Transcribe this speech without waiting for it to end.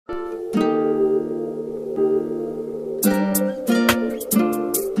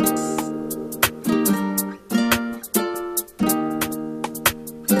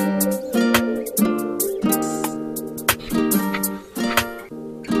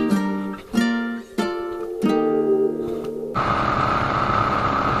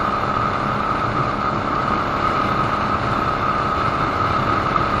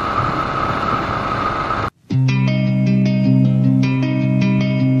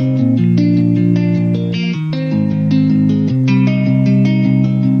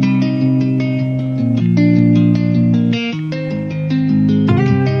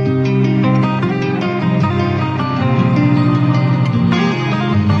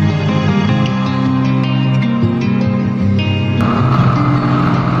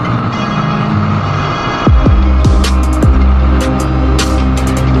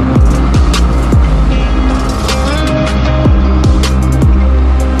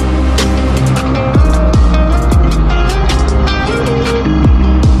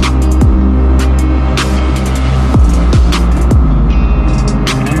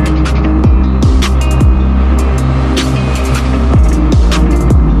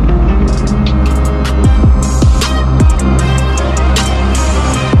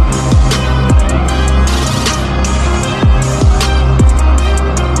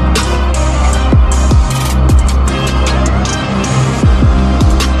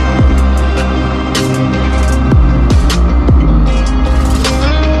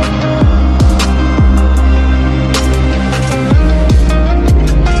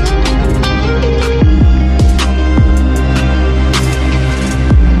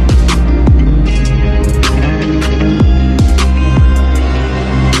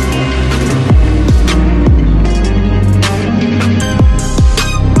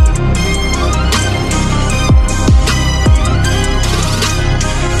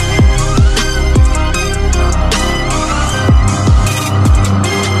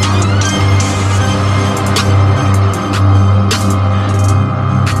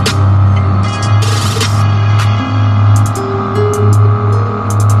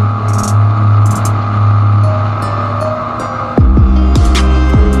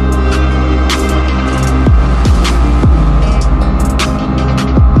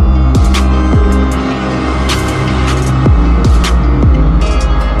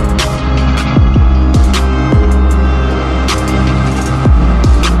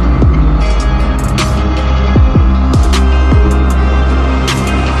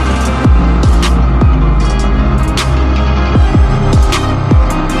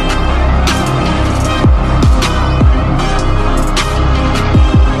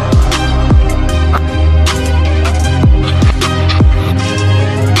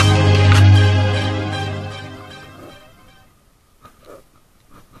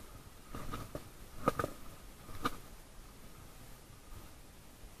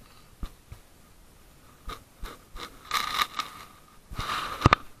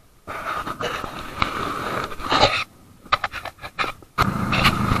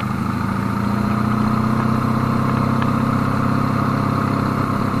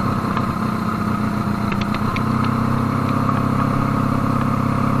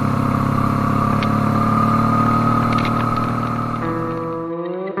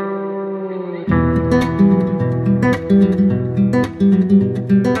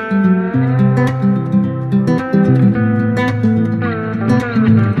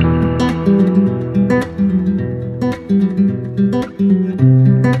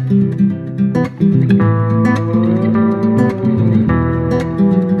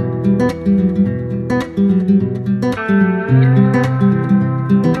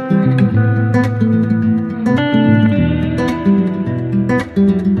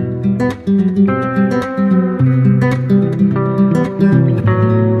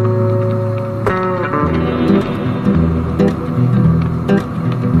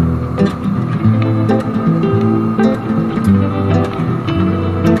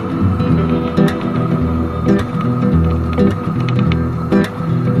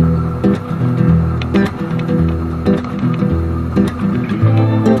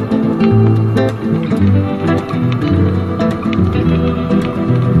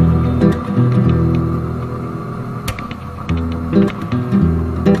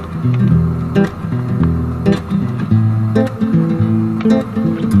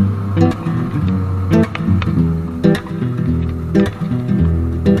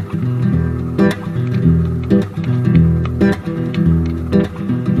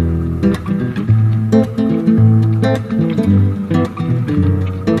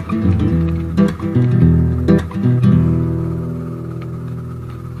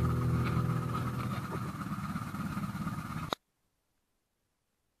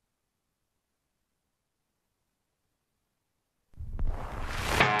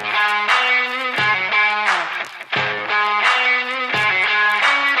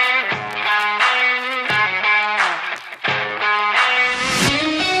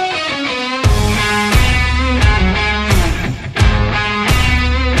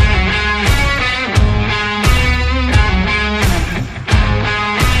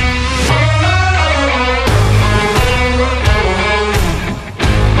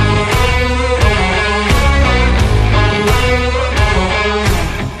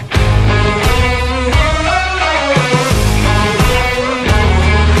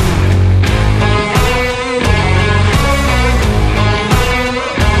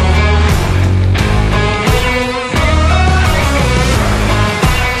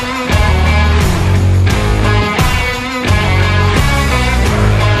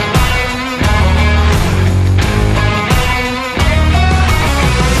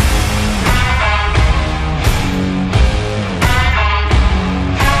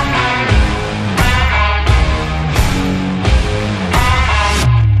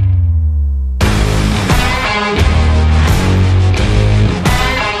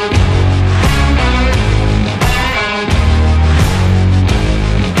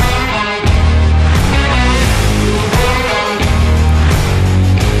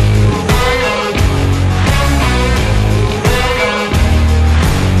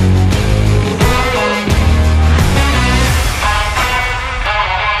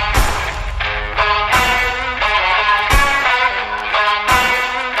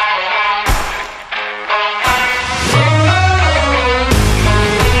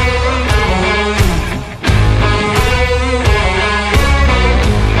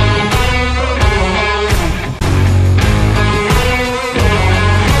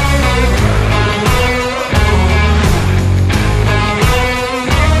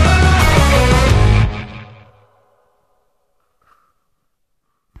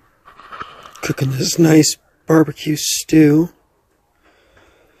cooking this nice barbecue stew.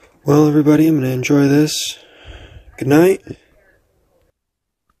 Well, everybody, I'm going to enjoy this. Good night.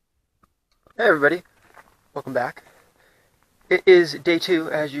 Hey everybody, welcome back. It is day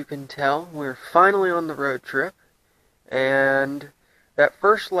 2, as you can tell. We're finally on the road trip, and that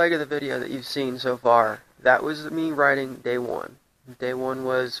first leg of the video that you've seen so far, that was me riding day 1. Day 1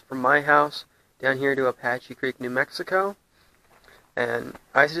 was from my house down here to Apache Creek, New Mexico, and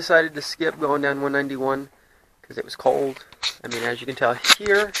I decided to skip going down 191 because it was cold. I mean, as you can tell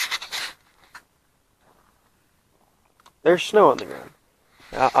here, there's snow on the ground.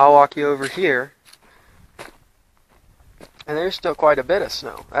 I'll walk you over here, and there's still quite a bit of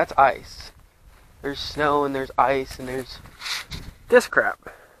snow. That's ice. There's snow and there's ice and there's this crap.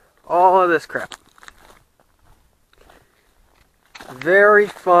 All of this crap. Very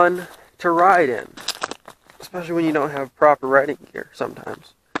fun to ride in, especially when you don't have proper riding gear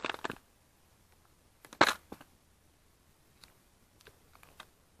sometimes.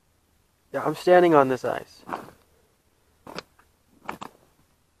 Yeah, I'm standing on this ice.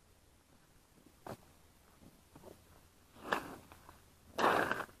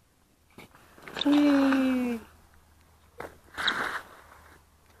 Whee!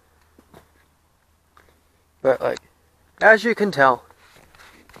 But like, as you can tell,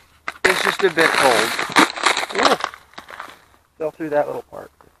 it's just a bit cold. Yeah, fell through that little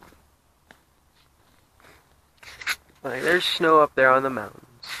part. Like, there's snow up there on the mountains.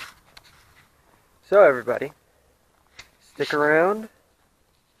 So everybody, stick around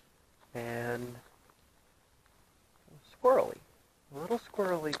and squirrely. A little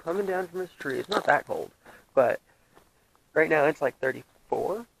squirrely coming down from his tree. It's not that cold, but right now it's like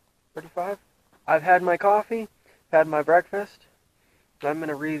 34, 35. I've had my coffee, had my breakfast. I'm going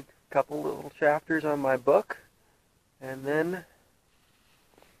to read a couple little chapters on my book, and then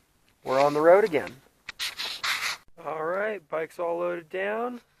we're on the road again. Alright, bike's all loaded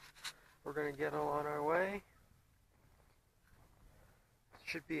down. We're going to get on our way.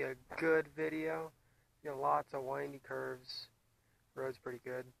 Should be a good video. You know, lots of windy curves. Road's pretty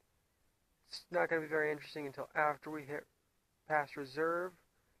good. It's not going to be very interesting until after we hit past Reserve,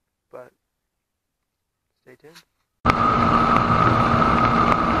 but stay tuned.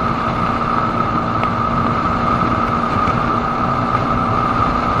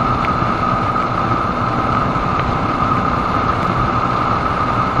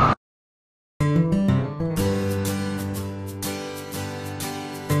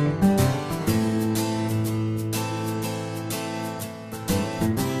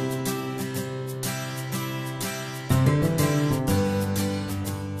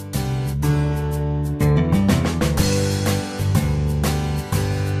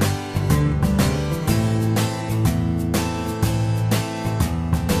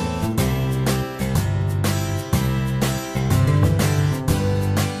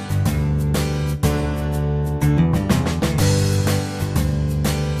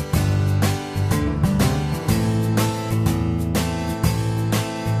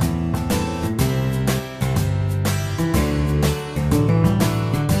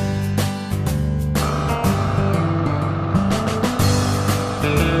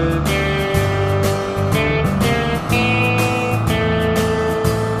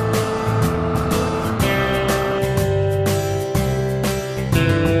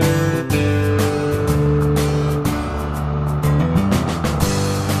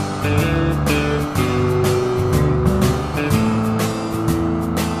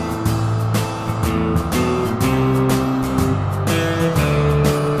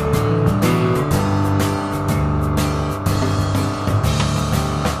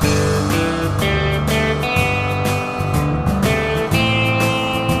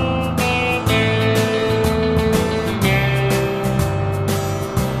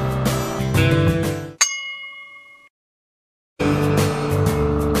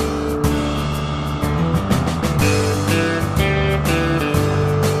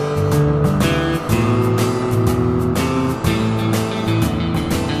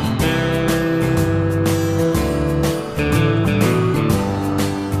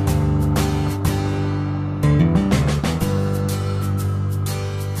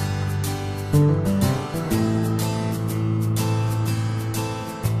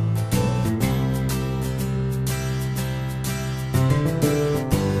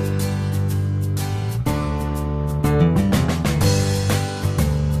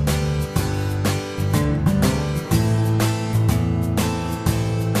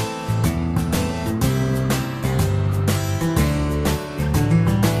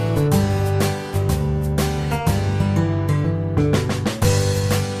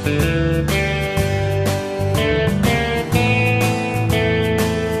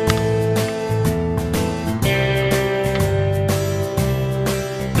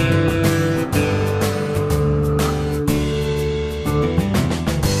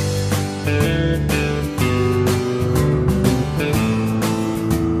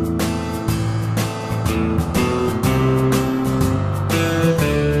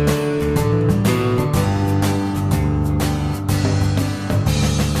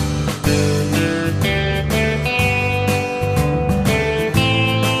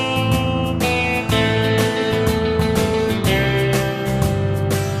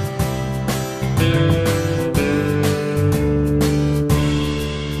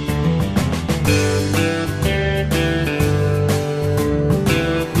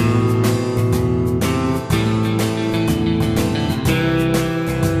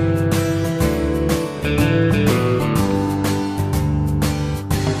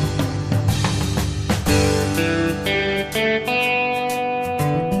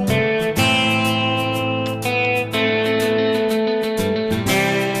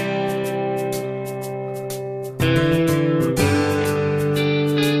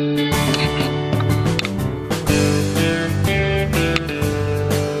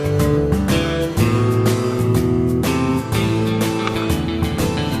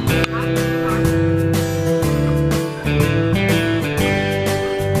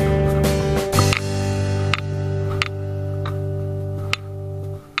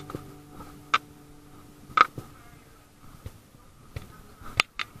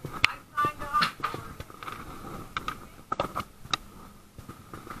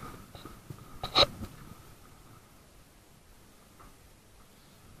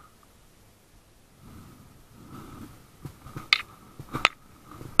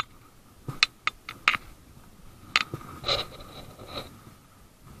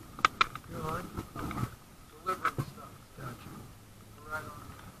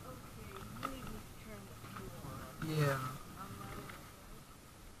 Yeah.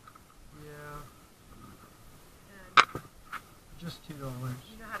 Yeah. Just $2. You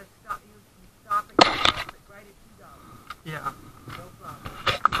know how to stop, you can stop it, right at $2. Yeah. No problem.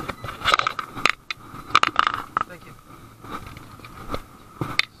 Thank you.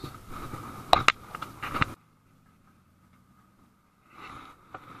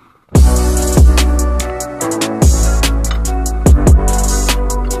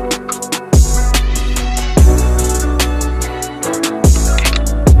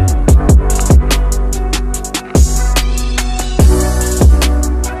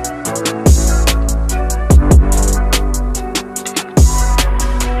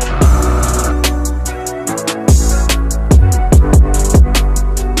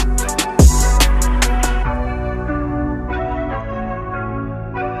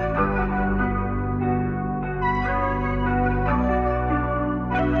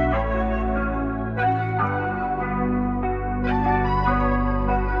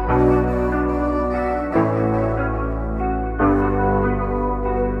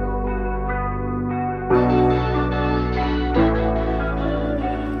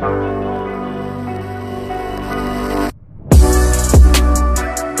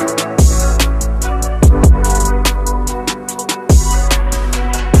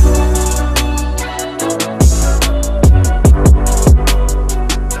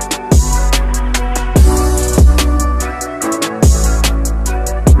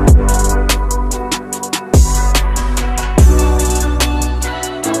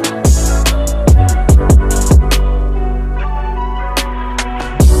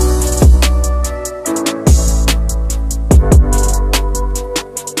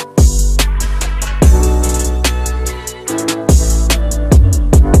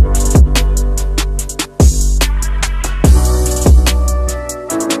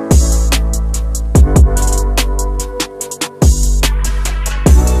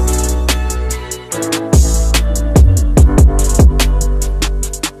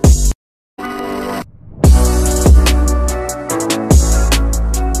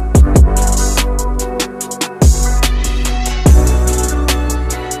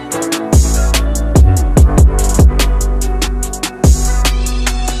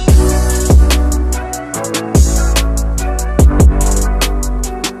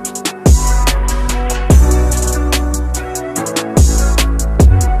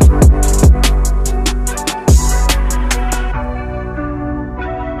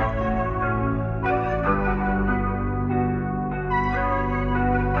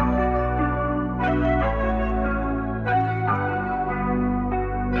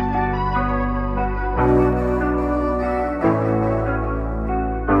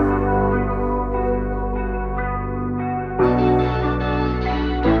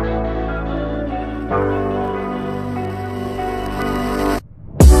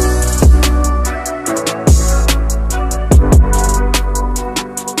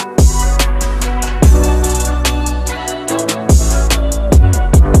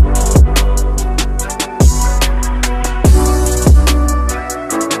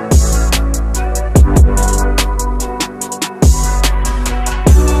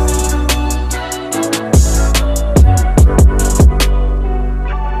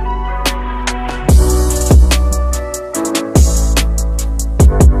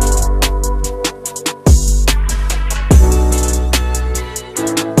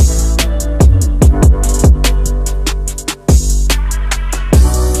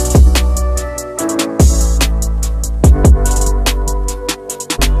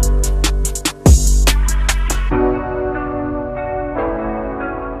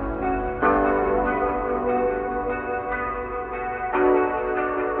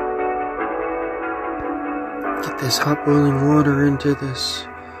 Get this hot boiling water into this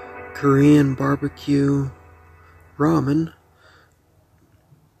Korean barbecue ramen.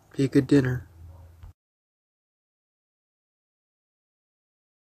 Be a good dinner.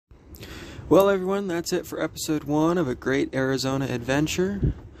 Well, everyone, that's it for episode 1 of A Great Arizona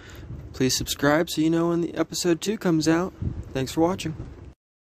Adventure. Please subscribe so you know when the episode 2 comes out. Thanks for watching.